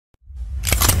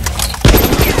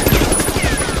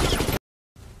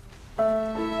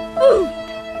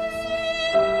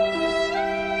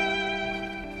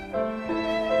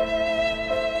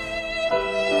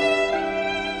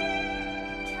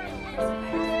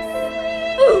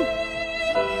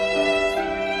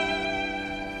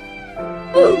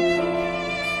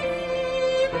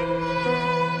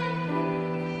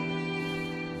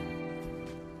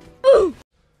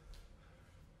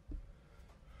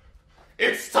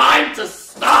to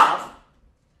stop.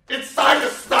 It's time to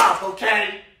stop,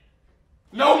 okay?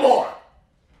 No more.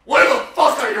 Where the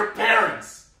fuck are your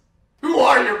parents? Who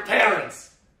are your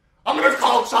parents? I'm gonna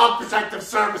call Child Protective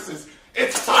Services.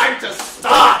 It's time to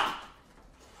stop.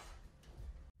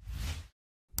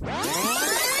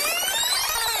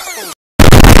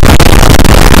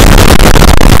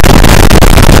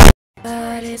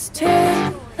 But it's too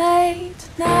late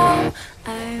now.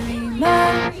 I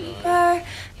remember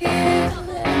you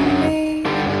and me,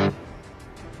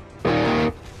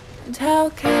 and how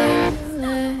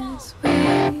careless we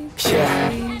be.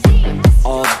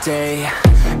 All day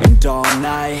and all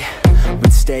night,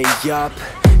 we'd stay up,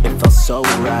 it felt so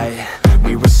right.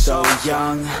 We were so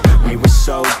young, we were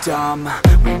so dumb.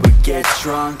 We would get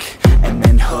drunk and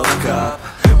then hook up.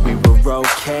 We were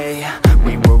okay,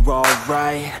 we were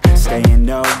alright, staying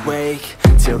awake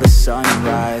till the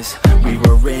sunrise. We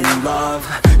were in love,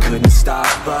 couldn't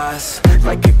stop us,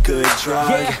 like a good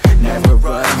drug, never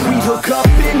enough. We'd hook up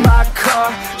in my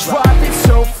car, driving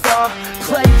so far,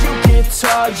 play your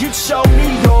guitar, you'd show me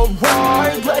your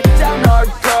art, let down our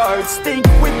guards, think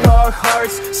with our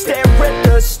hearts, stare at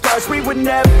the stars. We were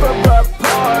never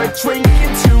apart,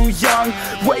 drinking too young,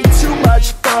 way too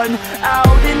much fun,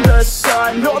 out in the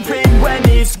sun, orbit when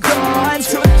it's gone.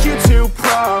 Took you to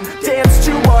prom, dance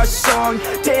to our song,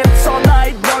 dance all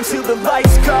night long till the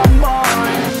lights come on.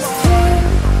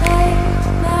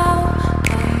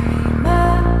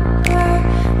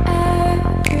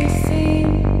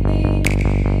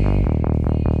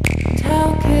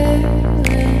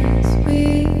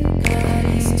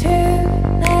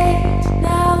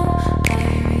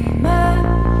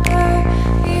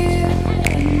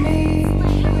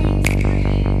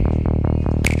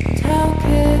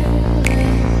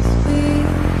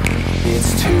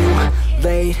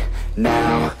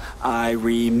 Now I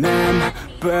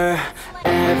remember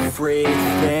everything,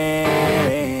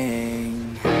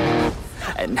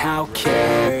 and how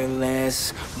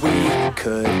careless we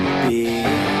could be,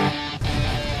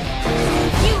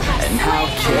 and how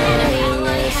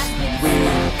careless we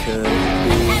could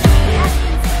be,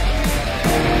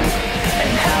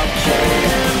 and how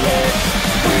careless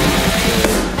we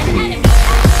could be.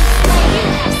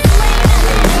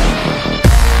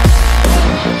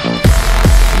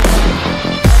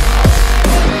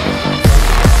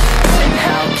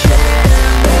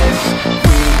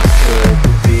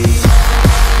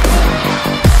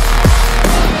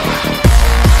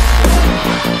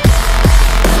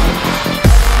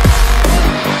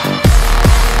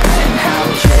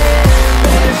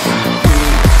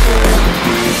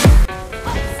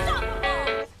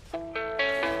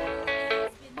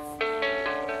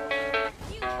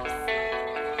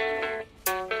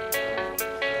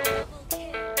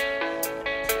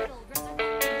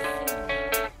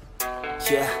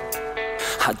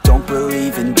 I don't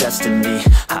believe in destiny,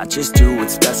 I just do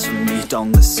what's best for me.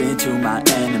 Don't listen to my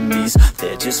enemies,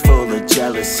 they're just full of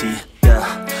jealousy.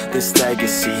 Yeah, this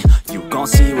legacy, you gon'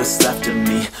 see what's left of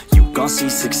me. You gon' see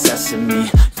success in me,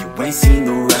 you ain't seen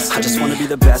the rest of me. I just wanna be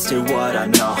the best at what I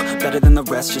know, better than the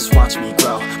rest, just watch me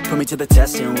grow. Put me to the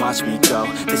test and watch me go.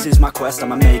 This is my quest,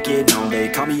 I'ma make it known. They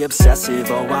call me obsessive,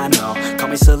 oh I know. Call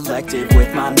me selective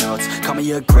with my notes, call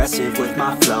me aggressive with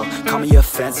my flow, call me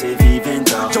offensive even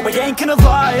though, Joe, I ain't gonna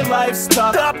lie, life's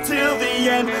tough, up till the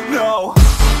end, no.